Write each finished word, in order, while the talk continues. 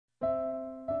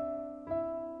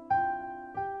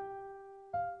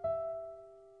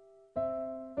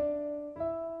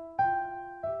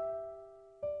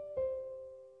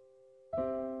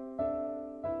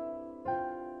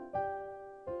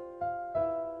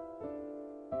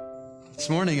This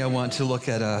morning I want to look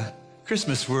at a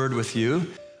Christmas word with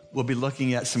you. We'll be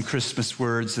looking at some Christmas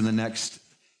words in the next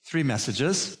 3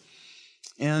 messages.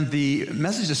 And the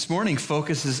message this morning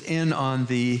focuses in on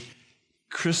the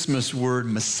Christmas word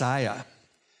Messiah.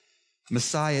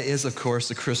 Messiah is, of course,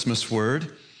 a Christmas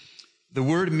word. The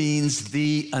word means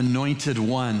the Anointed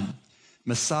One.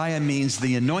 Messiah means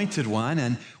the Anointed One,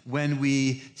 and when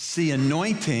we see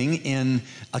anointing in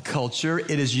a culture, it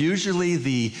is usually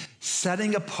the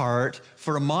setting apart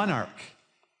for a monarch,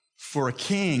 for a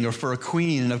king or for a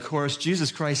queen. And of course,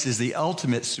 Jesus Christ is the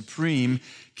ultimate supreme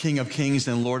King of Kings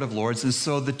and Lord of Lords. And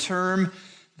so the term,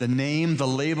 the name, the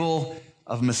label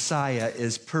of Messiah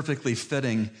is perfectly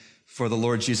fitting for the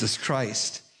Lord Jesus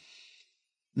Christ.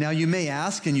 Now you may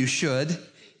ask, and you should,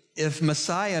 if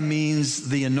Messiah means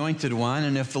the Anointed One,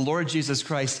 and if the Lord Jesus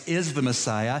Christ is the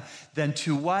Messiah, then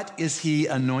to what is he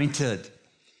anointed?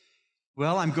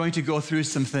 Well, I'm going to go through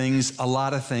some things, a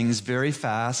lot of things, very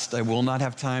fast. I will not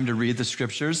have time to read the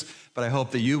scriptures, but I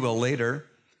hope that you will later.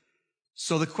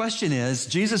 So the question is,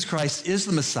 Jesus Christ is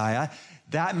the Messiah.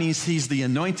 That means he's the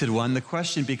Anointed One. The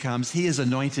question becomes, he is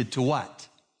anointed to what?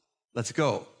 Let's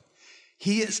go.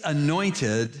 He is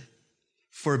anointed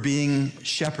for being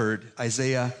shepherd,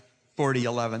 Isaiah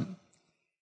 40:11.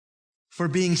 For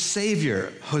being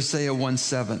Savior, Hosea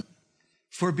 1:7.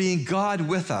 For being God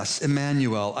with us,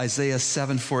 Emmanuel, Isaiah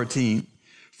 7:14.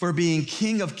 For being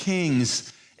King of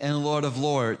Kings and Lord of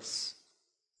Lords,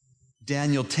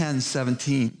 Daniel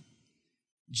 10:17.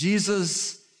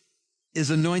 Jesus is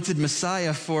anointed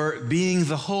Messiah for being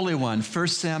the Holy One,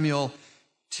 1 Samuel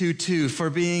 2:2. For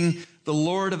being the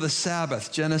Lord of the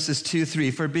Sabbath, Genesis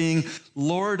 2:3. For being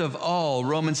Lord of all,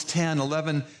 Romans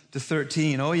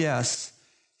 10:11-13. Oh yes,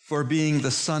 for being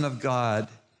the Son of God.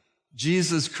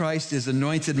 Jesus Christ is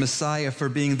anointed Messiah for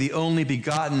being the only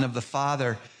begotten of the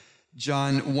Father,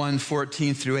 John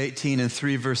 1:14-18 and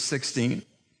 3 verse 16.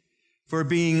 For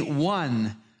being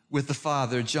one with the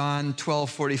Father, John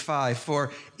 12:45.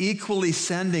 For equally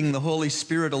sending the Holy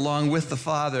Spirit along with the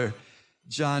Father,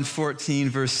 John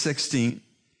 14 verse 16.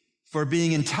 For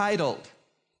being entitled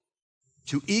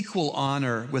to equal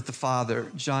honor with the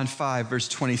Father, John 5 verse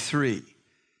 23.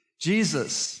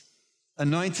 Jesus,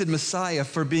 anointed Messiah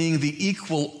for being the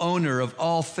equal owner of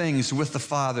all things with the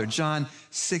Father, John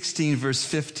 16 verse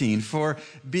 15. For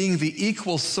being the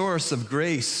equal source of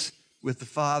grace with the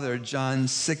Father, John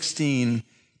 16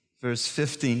 verse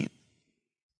 15.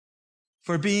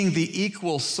 For being the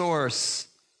equal source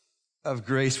of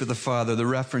grace with the Father, the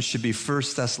reference should be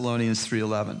 1 Thessalonians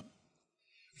 3:11.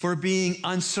 For being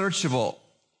unsearchable,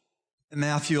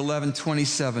 Matthew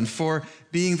 11:27. For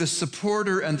being the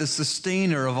supporter and the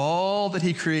sustainer of all that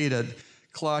he created,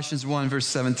 Colossians 1 verse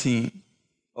 17.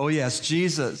 Oh yes,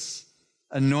 Jesus,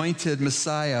 anointed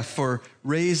Messiah for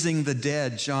raising the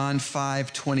dead, John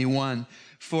 5:21.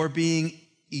 For being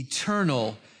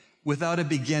eternal, without a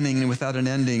beginning and without an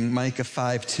ending, Micah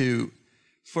 5:2.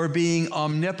 For being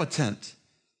omnipotent,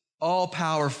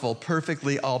 all-powerful,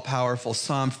 perfectly all-powerful,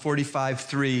 Psalm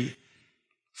 45:3.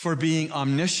 For being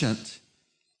omniscient,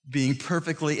 being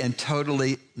perfectly and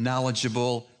totally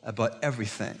knowledgeable about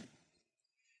everything.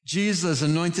 Jesus,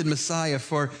 anointed Messiah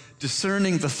for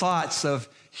discerning the thoughts of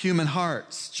human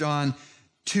hearts, John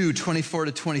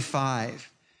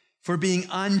 2:24-25. For being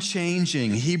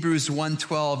unchanging, Hebrews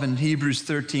 1:12 and Hebrews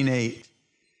 13:8.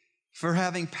 For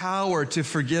having power to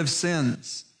forgive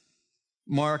sins,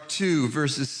 Mark 2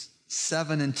 verses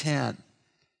 7 and 10.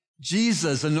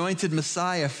 Jesus, anointed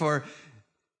Messiah for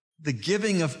the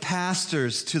giving of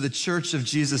pastors to the Church of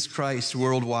Jesus Christ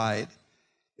worldwide,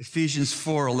 Ephesians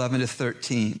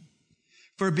 4:11-13.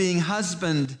 For being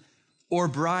husband or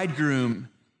bridegroom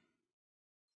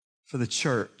for the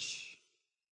church,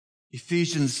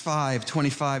 Ephesians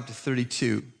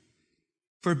 5:25-32.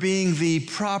 For being the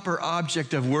proper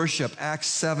object of worship, Acts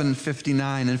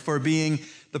 7:59, and for being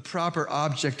the proper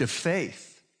object of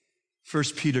faith,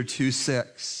 1 Peter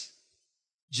 2:6.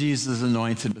 Jesus,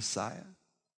 anointed Messiah.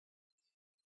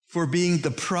 For being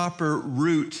the proper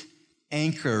root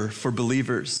anchor for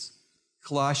believers,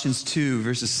 Colossians 2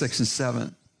 verses 6 and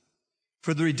 7.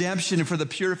 For the redemption and for the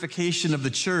purification of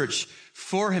the church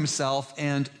for himself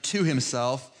and to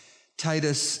himself,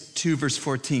 Titus 2 verse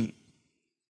 14.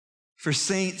 For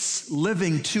saints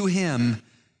living to him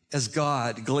as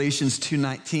God, Galatians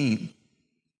 2:19.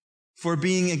 For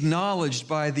being acknowledged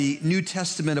by the New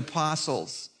Testament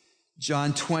apostles,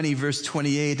 John 20 verse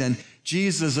 28, and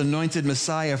Jesus, anointed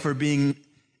Messiah, for being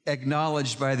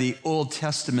acknowledged by the Old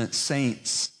Testament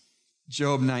saints,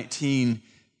 Job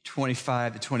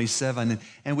 19:25-27,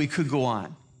 and we could go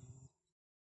on.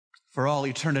 For all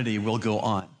eternity, we'll go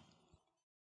on.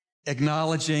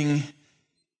 Acknowledging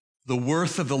the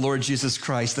worth of the Lord Jesus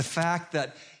Christ, the fact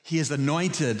that he is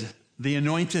anointed, the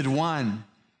Anointed One,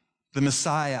 the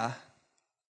Messiah.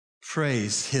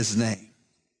 Praise his name.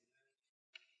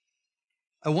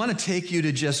 I want to take you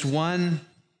to just one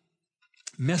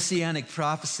messianic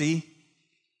prophecy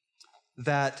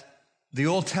that the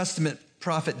Old Testament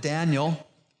prophet Daniel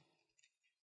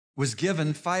was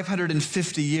given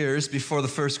 550 years before the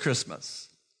first Christmas.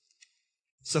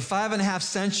 So 5.5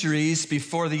 centuries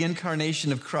before the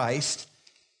incarnation of Christ,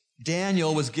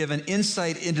 Daniel was given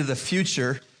insight into the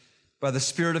future by the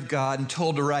Spirit of God and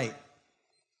told to write.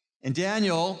 And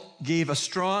Daniel gave a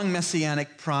strong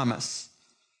messianic promise,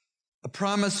 a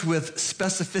promise with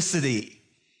specificity,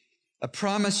 a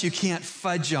promise you can't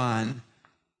fudge on,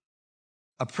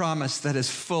 a promise that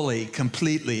has fully,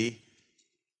 completely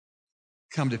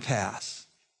come to pass.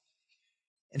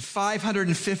 And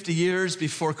 550 years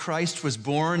before Christ was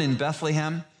born in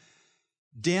Bethlehem,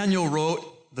 Daniel wrote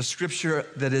the scripture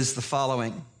that is the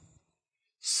following.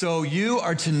 So you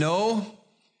are to know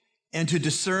and to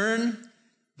discern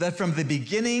that from the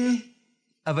beginning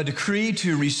of a decree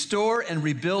to restore and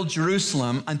rebuild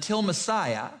Jerusalem until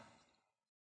Messiah,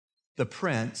 the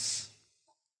Prince,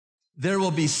 there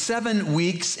will be 7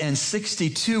 weeks and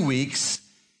 62 weeks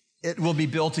it will be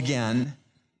built again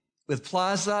with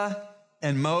plaza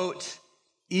and moat,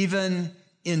 even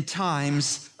in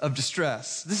times of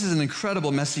distress. This is an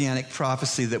incredible messianic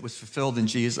prophecy that was fulfilled in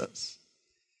Jesus.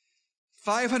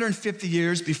 550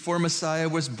 years before Messiah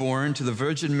was born to the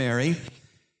Virgin Mary,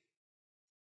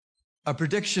 a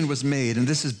prediction was made, and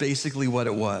this is basically what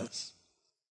it was.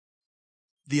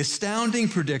 The astounding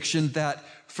prediction that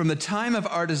from the time of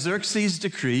Artaxerxes'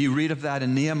 decree, you read of that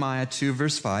in Nehemiah 2,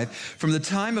 verse 5, from the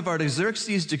time of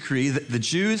Artaxerxes' decree, that the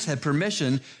Jews had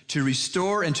permission to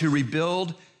restore and to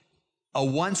rebuild a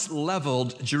once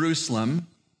leveled Jerusalem.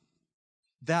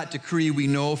 That decree we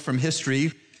know from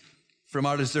history from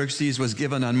Artaxerxes was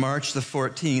given on March the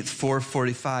 14th,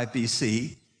 445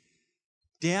 BC.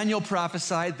 Daniel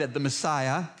prophesied that the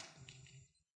Messiah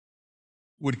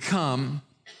would come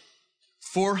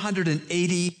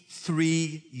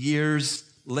 483 years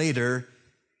later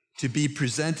to be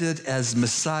presented as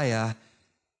Messiah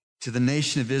to the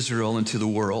nation of Israel and to the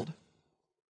world.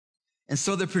 And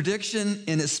so the prediction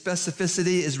in its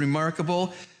specificity is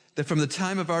remarkable, that from the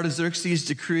time of Artaxerxes'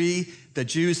 decree that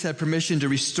Jews had permission to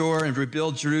restore and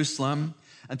rebuild Jerusalem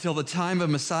until the time of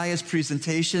Messiah's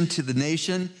presentation to the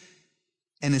nation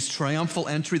and his triumphal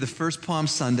entry, the first Palm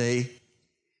Sunday,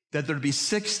 that there'd be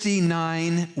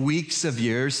 69 weeks of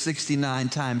years. 69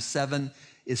 times 7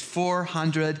 is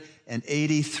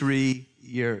 483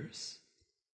 years.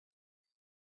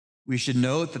 We should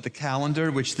note that the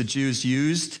calendar which the Jews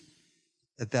used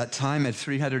at that time had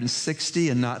 360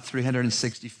 and not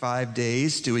 365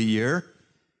 days to a year.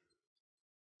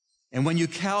 And when you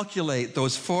calculate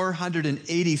those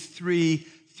 483,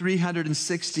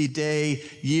 360-day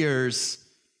years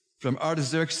from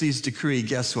Artaxerxes' decree,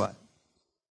 guess what?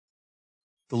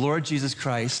 The Lord Jesus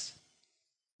Christ,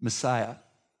 Messiah,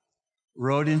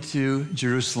 rode into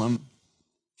Jerusalem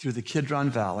through the Kidron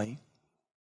Valley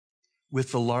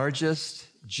with the largest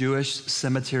Jewish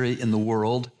cemetery in the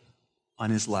world on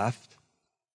his left.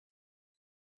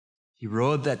 He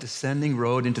rode that descending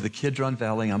road into the Kidron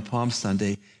Valley on Palm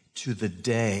Sunday to the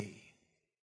day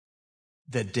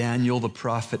that Daniel the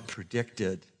prophet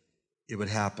predicted it would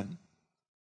happen.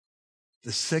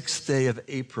 The 6th day of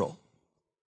April,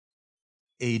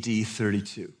 AD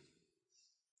 32.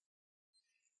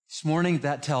 This morning,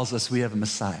 that tells us we have a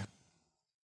Messiah.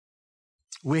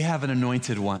 We have an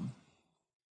anointed one.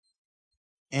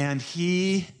 And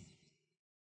he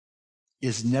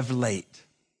is never late.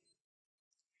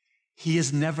 He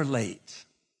is never late.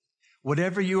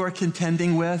 Whatever you are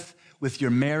contending with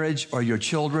your marriage or your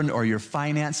children or your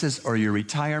finances or your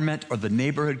retirement or the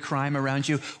neighborhood crime around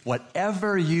you,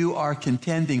 whatever you are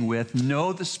contending with,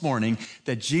 know this morning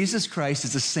that Jesus Christ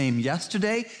is the same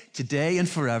yesterday, today, and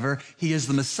forever. He is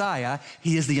the Messiah.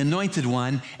 He is the Anointed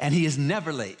One, and he is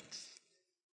never late.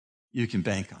 You can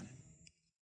bank on it.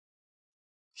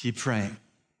 Keep praying.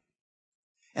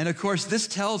 And of course, this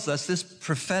tells us, this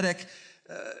prophetic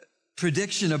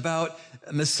prediction about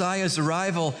Messiah's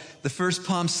arrival, the first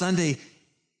Palm Sunday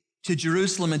to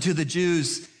Jerusalem and to the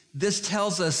Jews, this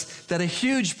tells us that a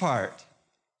huge part,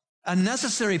 a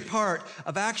necessary part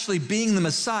of actually being the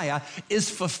Messiah is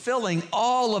fulfilling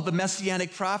all of the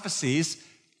messianic prophecies,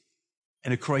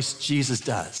 and of course, Jesus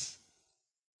does.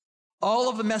 All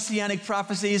of the messianic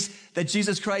prophecies that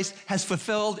Jesus Christ has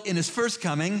fulfilled in his first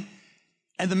coming,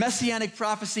 and the messianic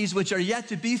prophecies which are yet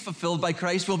to be fulfilled by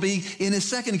Christ will be in his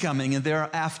second coming and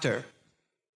thereafter.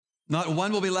 Not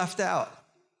one will be left out.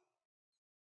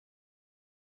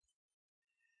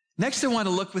 Next, I want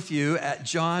to look with you at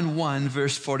John 1,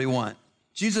 verse 41.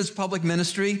 Jesus' public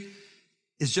ministry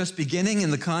is just beginning in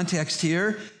the context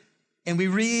here. And we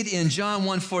read in John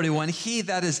 1:41, he,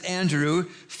 that is Andrew,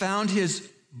 found his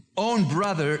own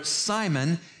brother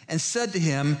Simon and said to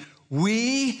him,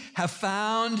 we have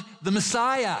found the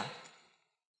Messiah,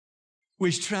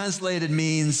 which translated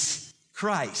means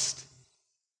Christ.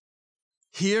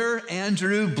 Here,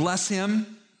 Andrew, bless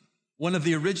him, one of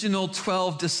the original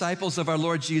 12 disciples of our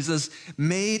Lord Jesus,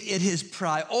 made it his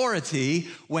priority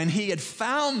when he had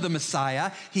found the Messiah.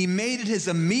 He made it his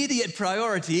immediate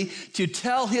priority to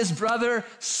tell his brother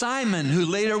Simon, who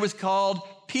later was called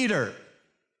Peter.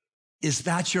 Is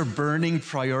that your burning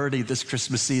priority this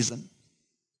Christmas season?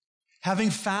 Having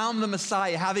found the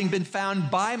Messiah, having been found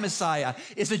by Messiah,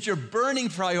 is it your burning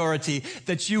priority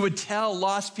that you would tell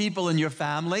lost people in your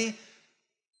family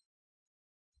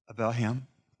about him?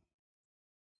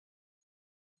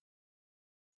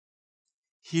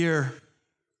 Here,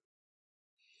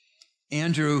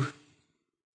 Andrew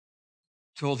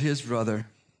told his brother,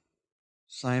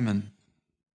 Simon.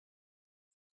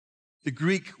 The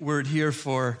Greek word here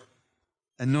for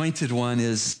anointed one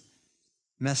is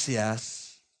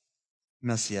Messias.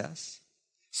 Messias.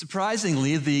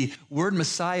 Surprisingly, the word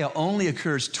Messiah only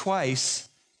occurs twice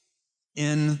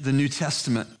in the New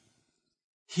Testament.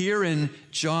 Here in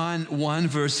John 1,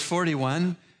 verse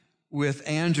 41, with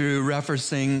Andrew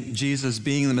referencing Jesus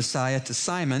being the Messiah to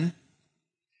Simon.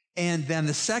 And then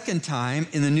the second time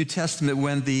in the New Testament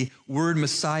when the word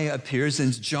Messiah appears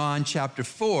in John chapter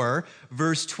 4,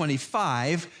 verse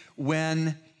 25,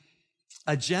 when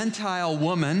a Gentile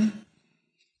woman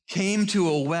came to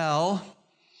a well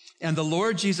and the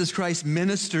Lord Jesus Christ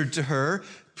ministered to her,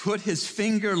 put his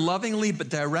finger lovingly but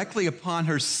directly upon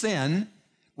her sin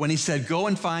when he said, go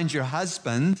and find your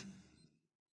husband.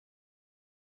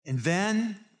 And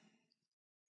then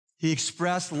he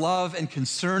expressed love and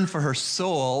concern for her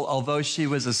soul, although she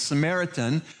was a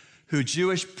Samaritan who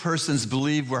Jewish persons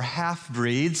believed were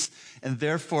half-breeds and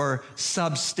therefore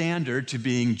substandard to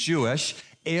being Jewish,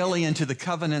 alien to the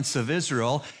covenants of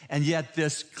Israel. And yet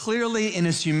this clearly in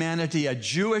his humanity, a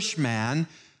Jewish man,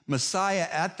 Messiah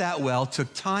at that well,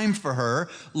 took time for her,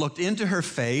 looked into her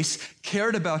face,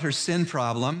 cared about her sin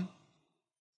problem.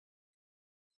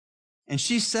 And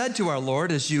she said to our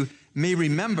Lord, as you may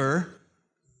remember,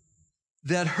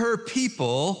 that her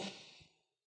people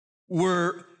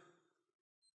were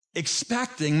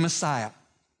expecting Messiah.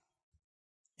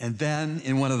 And then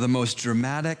in one of the most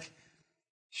dramatic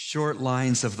short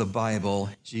lines of the Bible,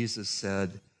 Jesus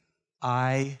said,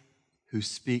 I who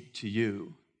speak to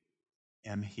you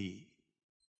am he.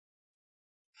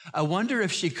 I wonder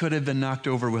if she could have been knocked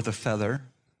over with a feather.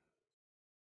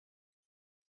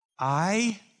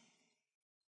 I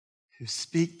who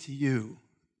speak to you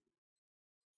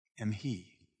am he.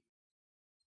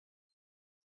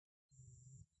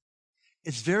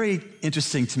 It's very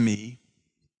interesting to me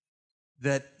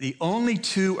that the only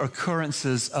two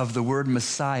occurrences of the word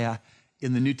Messiah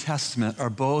in the New Testament are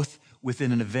both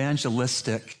within an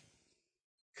evangelistic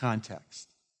context.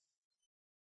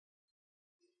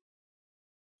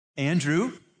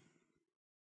 Andrew,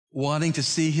 wanting to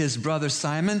see his brother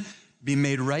Simon be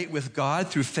made right with God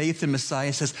through faith in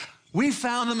Messiah, says, we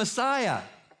found the Messiah.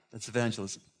 That's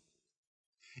evangelism.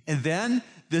 And then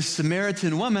this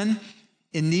Samaritan woman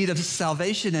in need of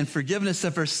salvation and forgiveness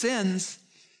of her sins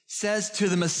says to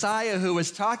the Messiah who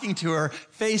was talking to her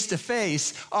face to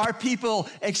face, our people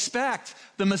expect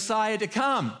the Messiah to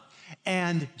come.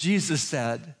 And Jesus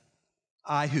said,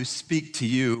 I who speak to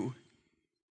you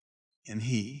am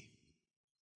he.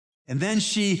 And then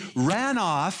she ran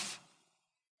off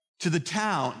to the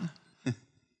town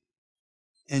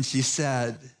and she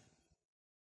said,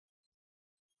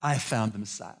 I found the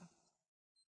Messiah.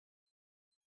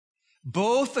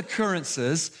 Both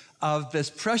occurrences of this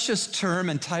precious term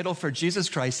and title for Jesus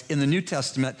Christ in the New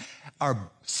Testament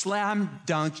are slam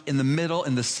dunk in the middle,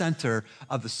 in the center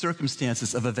of the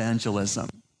circumstances of evangelism.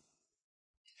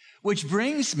 Which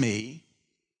brings me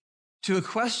to a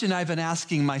question I've been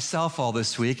asking myself all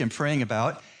this week and praying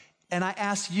about, and I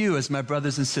ask you as my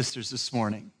brothers and sisters this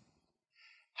morning.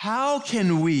 How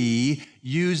can we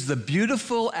use the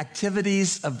beautiful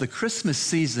activities of the Christmas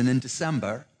season in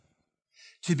December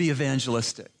to be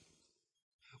evangelistic?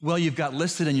 Well, you've got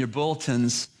listed in your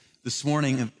bulletins this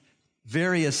morning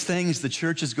various things the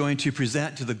church is going to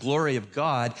present to the glory of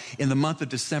God in the month of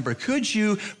December. Could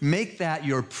you make that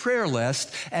your prayer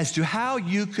list as to how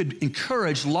you could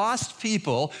encourage lost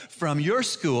people from your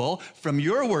school, from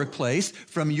your workplace,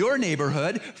 from your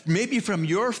neighborhood, maybe from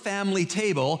your family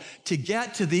table to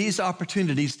get to these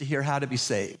opportunities to hear how to be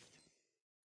saved?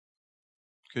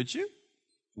 Could you?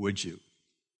 Would you?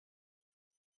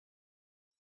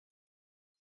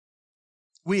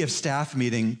 We have staff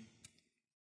meeting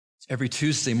every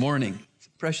Tuesday morning. It's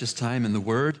a precious time in the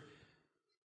Word.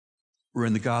 We're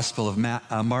in the Gospel of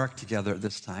Mark together at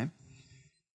this time.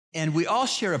 And we all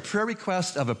share a prayer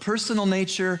request of a personal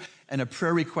nature and a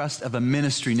prayer request of a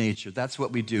ministry nature. That's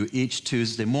what we do each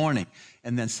Tuesday morning.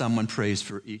 And then someone prays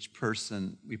for each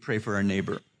person. We pray for our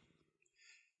neighbor.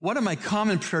 One of my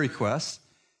common prayer requests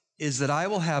is that I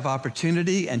will have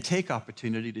opportunity and take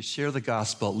opportunity to share the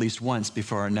gospel at least once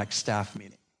before our next staff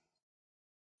meeting.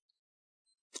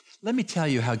 Let me tell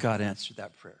you how God answered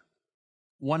that prayer.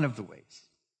 One of the ways.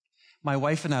 My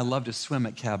wife and I love to swim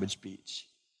at Cabbage Beach.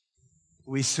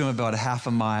 We swim about a half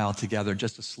a mile together,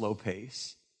 just a slow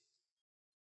pace.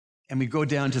 And we go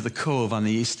down to the cove on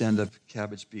the east end of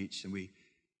Cabbage Beach. And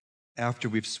after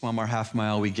we've swum our half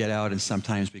mile, we get out and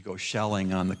sometimes we go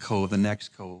shelling on the cove, the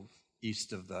next cove,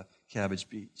 east of the Cabbage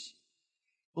Beach.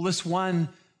 Well, this one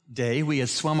day we had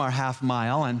swum our half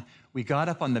mile and we got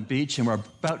up on the beach and we're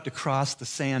about to cross the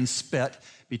sand spit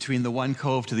between the one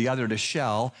cove to the other to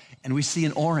shell, and we see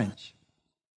an orange.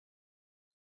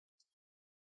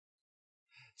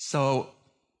 So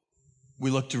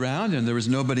we looked around and there was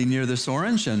nobody near this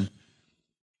orange, and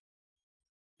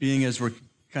being as we're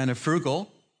kind of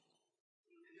frugal,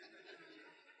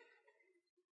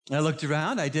 I looked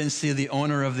around, I didn't see the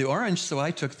owner of the orange, so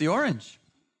I took the orange.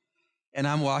 And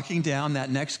I'm walking down that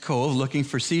next cove looking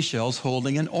for seashells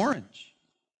holding an orange.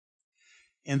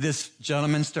 And this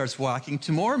gentleman starts walking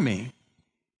toward me.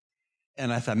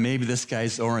 And I thought, maybe this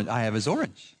guy's orange, I have his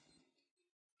orange.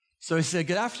 So he said,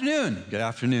 "Good afternoon." "Good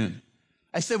afternoon."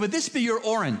 I said, "Would this be your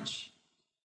orange?"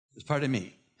 It's part of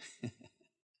me.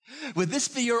 "Would this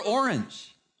be your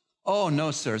orange?" "Oh,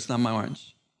 no, sir, it's not my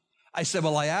orange." I said,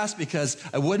 "Well, I asked because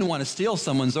I wouldn't want to steal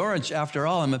someone's orange. After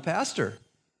all, I'm a pastor."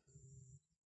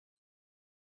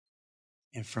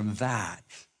 And from that,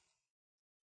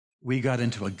 we got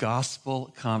into a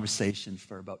gospel conversation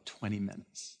for about 20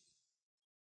 minutes.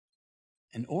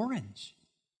 An orange.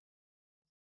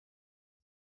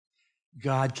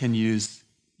 God can use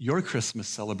your Christmas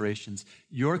celebrations,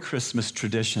 your Christmas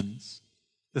traditions,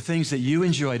 the things that you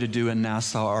enjoy to do in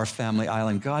Nassau, our family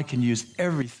island. God can use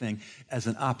everything as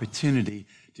an opportunity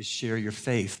to share your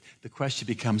faith. The question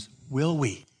becomes, will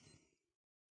we?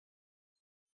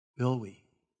 Will we?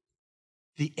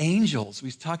 The angels, we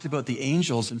talked about the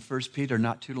angels in 1 Peter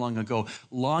not too long ago,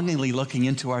 longingly looking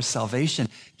into our salvation.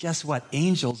 Guess what?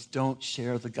 Angels don't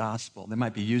share the gospel. They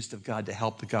might be used of God to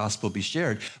help the gospel be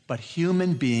shared, but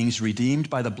human beings redeemed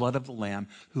by the blood of the Lamb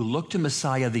who look to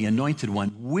Messiah, the Anointed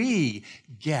One, we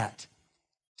get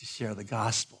to share the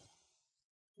gospel.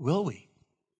 Will we?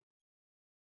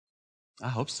 I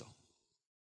hope so.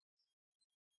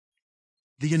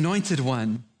 The Anointed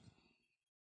One,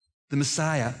 the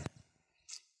Messiah.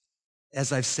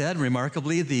 As I've said,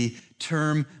 remarkably, the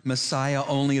term Messiah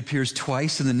only appears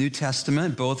twice in the New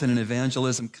Testament, both in an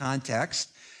evangelism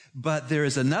context. But there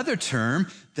is another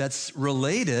term that's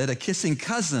related, a kissing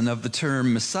cousin of the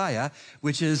term Messiah,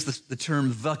 which is the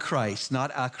term the Christ,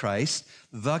 not a Christ,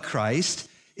 the Christ.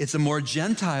 It's a more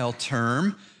Gentile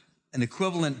term, an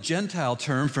equivalent Gentile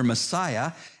term for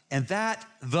Messiah. And that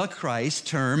the Christ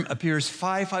term appears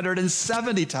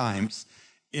 570 times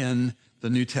in the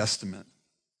New Testament.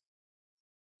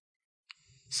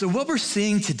 So what we're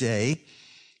seeing today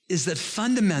is that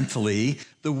fundamentally,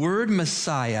 the word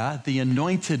Messiah, the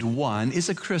Anointed One, is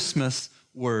a Christmas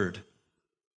word.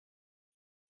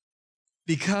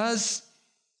 Because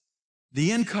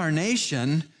the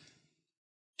incarnation,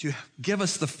 to give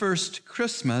us the first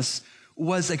Christmas,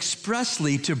 was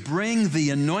expressly to bring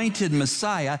the anointed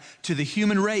Messiah to the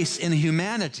human race in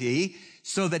humanity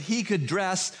so that he could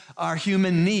address our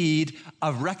human need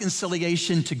of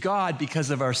reconciliation to God because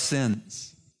of our sins.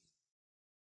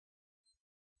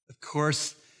 Of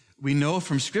course, we know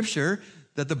from Scripture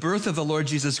that the birth of the Lord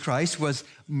Jesus Christ was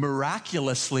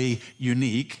miraculously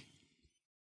unique.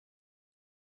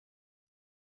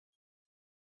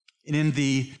 And in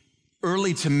the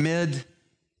early to mid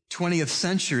 20th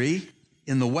century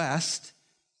in the West,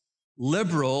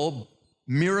 liberal,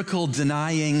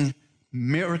 miracle-denying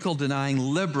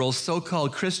liberal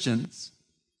so-called Christians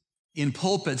in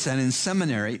pulpits and in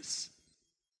seminaries,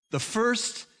 the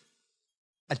first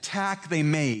attack they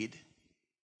made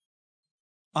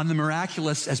on the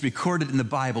miraculous as recorded in the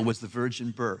Bible was the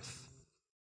virgin birth.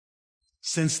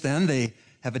 Since then, they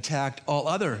have attacked all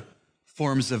other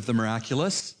forms of the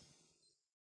miraculous,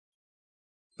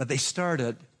 but they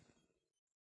started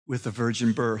with the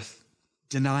virgin birth,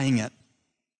 denying it.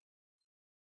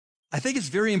 I think it's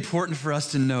very important for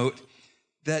us to note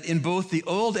that in both the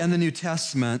Old and the New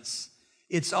Testaments,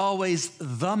 it's always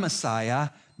the Messiah,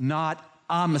 not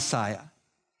a Messiah.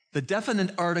 The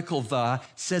definite article the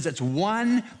says it's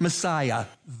one Messiah,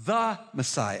 the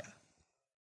Messiah.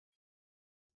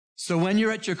 So when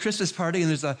you're at your Christmas party and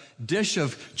there's a dish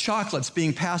of chocolates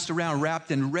being passed around wrapped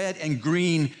in red and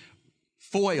green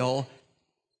foil,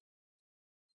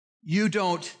 you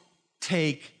don't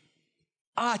take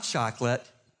a chocolate,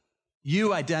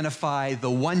 you identify the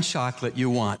one chocolate you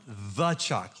want, the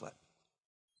chocolate.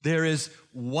 There is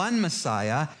one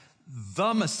Messiah,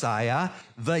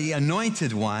 the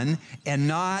Anointed One, and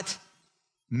not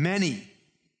many.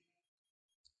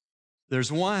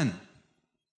 There's one.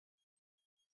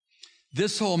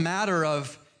 This whole matter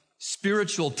of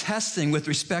spiritual testing with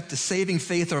respect to saving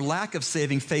faith or lack of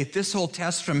saving faith, this whole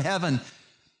test from heaven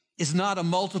is not a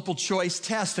multiple choice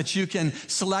test that you can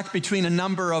select between a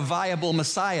number of viable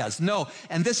messiahs. No,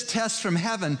 and this test from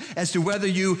heaven as to whether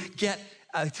you get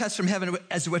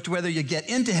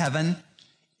into heaven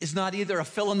is not either a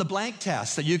fill-in-the-blank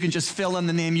test that you can just fill in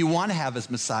the name you want to have as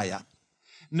Messiah.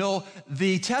 No,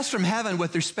 the test from heaven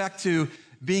with respect to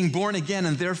being born again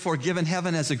and therefore given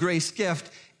heaven as a grace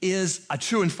gift is a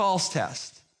true and false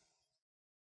test.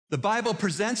 The Bible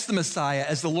presents the Messiah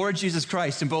as the Lord Jesus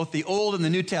Christ in both the Old and the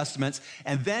New Testaments,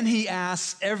 and then he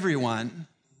asks everyone,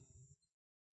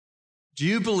 do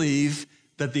you believe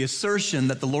that the assertion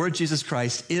that the Lord Jesus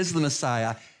Christ is the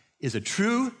Messiah is a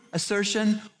true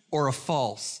assertion or a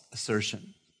false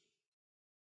assertion?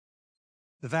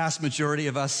 The vast majority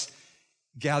of us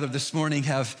gathered this morning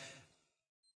have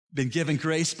been given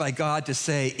grace by God to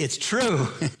say, it's true.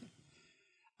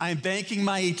 I'm banking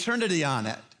my eternity on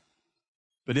it.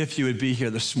 But if you would be here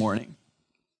this morning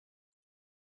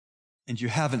and you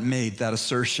haven't made that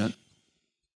assertion,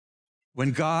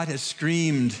 when God has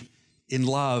screamed in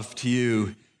love to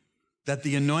you that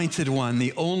the Anointed One,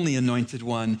 the only Anointed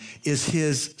One, is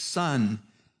his Son,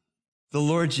 the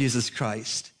Lord Jesus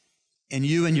Christ, and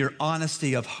you in your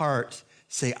honesty of heart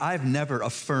say, I've never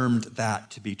affirmed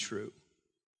that to be true,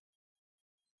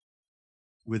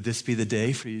 would this be the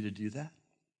day for you to do that?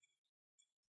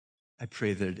 I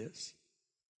pray that it is.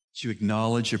 That you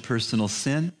acknowledge your personal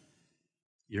sin,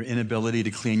 your inability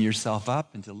to clean yourself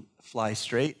up and to fly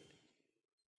straight,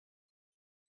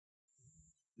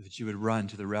 that you would run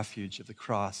to the refuge of the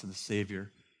cross and the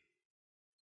Savior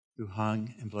who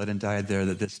hung and bled and died there,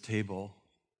 that this table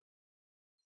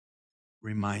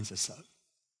reminds us of.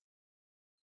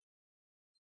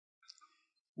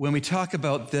 When we talk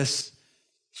about this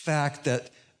fact that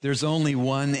there's only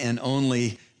one and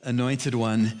only Anointed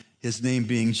One, his name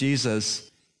being Jesus,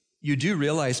 you do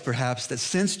realize perhaps that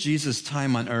since Jesus'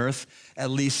 time on earth,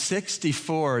 at least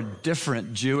 64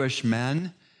 different Jewish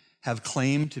men have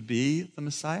claimed to be the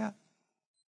Messiah.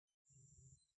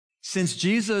 Since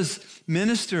Jesus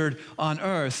ministered on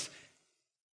earth,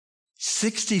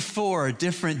 64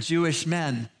 different Jewish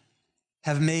men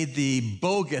have made the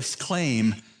bogus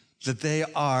claim that they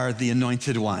are the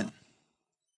Anointed One.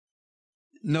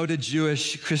 Noted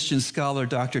Jewish Christian scholar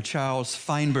Dr. Charles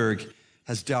Feinberg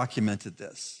has documented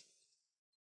this.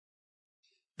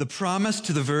 The promise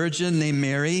to the virgin named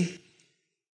Mary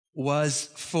was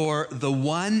for the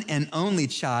one and only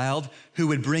child who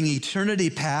would bring eternity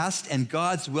past and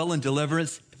God's will and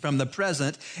deliverance from the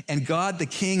present, and God the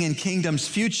King and kingdom's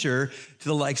future to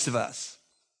the likes of us.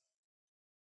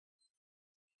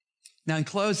 Now, in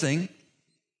closing,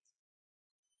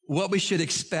 what we should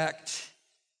expect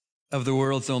of the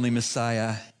world's only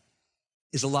Messiah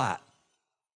is a lot,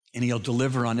 and he'll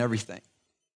deliver on everything.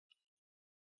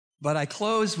 But I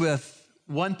close with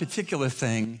one particular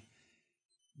thing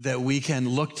that we can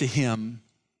look to him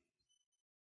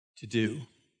to do.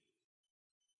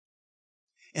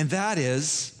 And that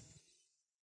is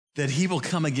that he will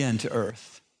come again to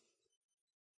earth.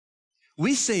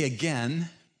 We say again,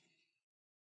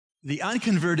 the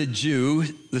unconverted Jew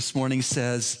this morning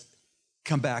says,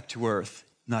 come back to earth,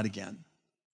 not again.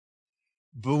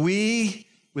 But we,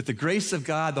 with the grace of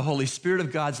God, the Holy Spirit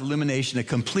of God's illumination, a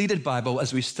completed Bible,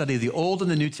 as we study the Old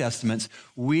and the New Testaments,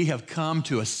 we have come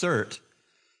to assert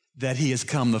that he has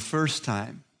come the first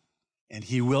time, and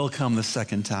he will come the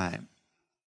second time.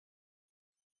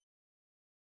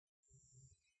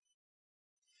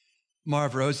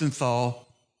 Marv Rosenthal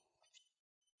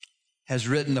has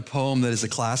written a poem that is a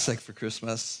classic for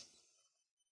Christmas.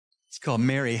 It's called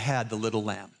Mary Had the Little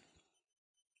Lamb.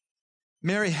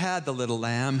 Mary had the little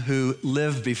lamb who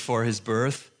lived before his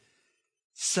birth.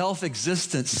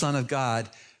 Self-existent Son of God,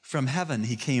 from heaven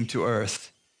he came to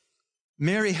earth.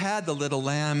 Mary had the little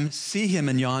lamb, see him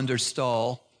in yonder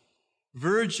stall,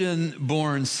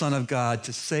 virgin-born Son of God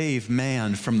to save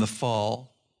man from the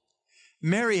fall.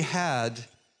 Mary had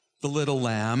the little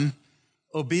lamb,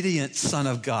 obedient Son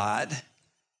of God.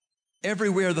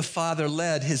 Everywhere the Father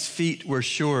led, his feet were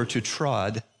sure to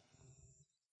trod.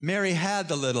 Mary had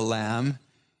the little lamb,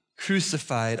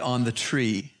 crucified on the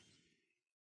tree.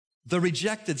 The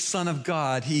rejected Son of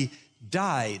God, he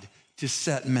died to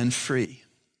set men free.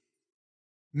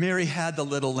 Mary had the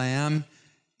little lamb.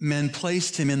 Men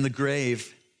placed him in the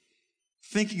grave,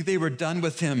 thinking they were done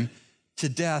with him to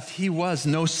death. He was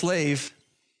no slave.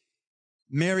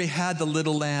 Mary had the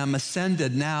little lamb,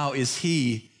 ascended, now is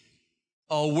he.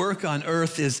 All work on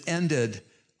earth is ended,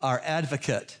 our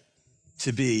advocate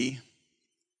to be.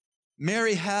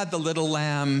 Mary had the little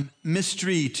lamb,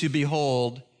 mystery to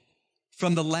behold.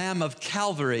 From the Lamb of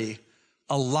Calvary,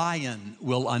 a lion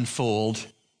will unfold.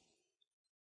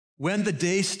 When the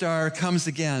day star comes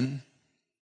again,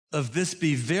 of this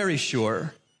be very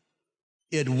sure,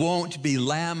 it won't be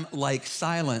lamb-like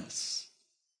silence,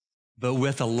 but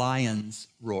with a lion's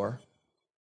roar.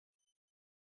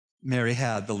 Mary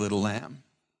had the little lamb,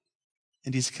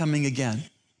 and he's coming again.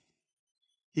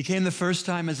 He came the first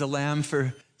time as a lamb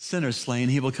for sinners slain.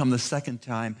 He will come the second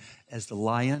time as the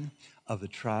Lion of the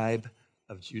tribe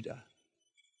of Judah.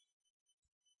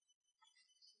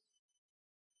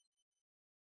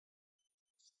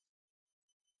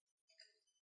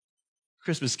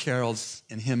 Christmas carols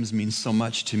and hymns mean so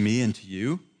much to me and to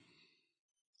you.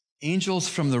 Angels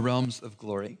from the realms of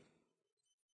glory.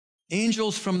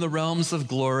 Angels from the realms of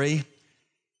glory,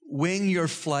 wing your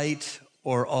flight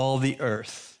o'er all the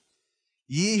earth.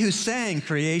 Ye who sang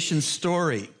creation's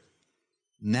story,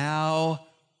 now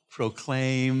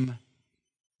proclaim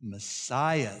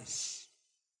Messiah's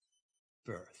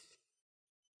birth.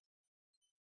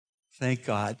 Thank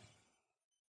God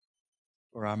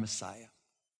for our Messiah.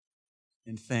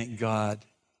 And thank God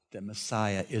that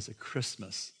Messiah is a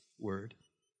Christmas word.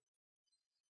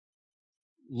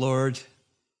 Lord,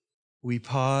 we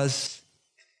pause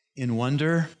in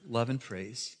wonder, love, and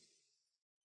praise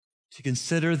to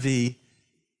consider the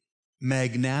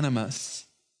magnanimous,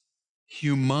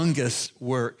 humongous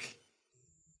work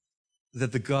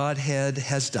that the Godhead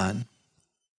has done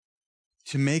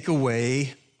to make a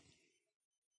way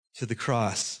to the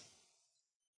cross.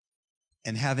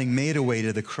 And having made a way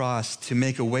to the cross, to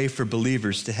make a way for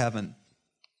believers to heaven.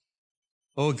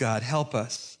 Oh God, help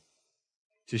us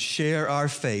to share our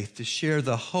faith, to share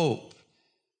the hope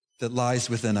that lies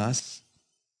within us,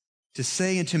 to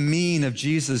say and to mean of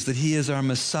Jesus that he is our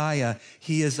Messiah,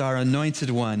 he is our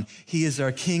Anointed One, he is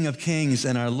our King of Kings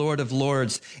and our Lord of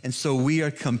Lords, and so we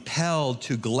are compelled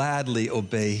to gladly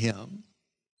obey him.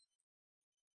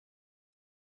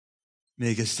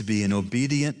 Make us to be an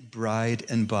obedient bride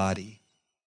and body.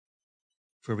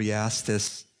 For we ask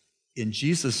this in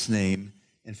Jesus' name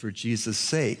and for Jesus'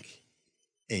 sake.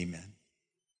 Amen.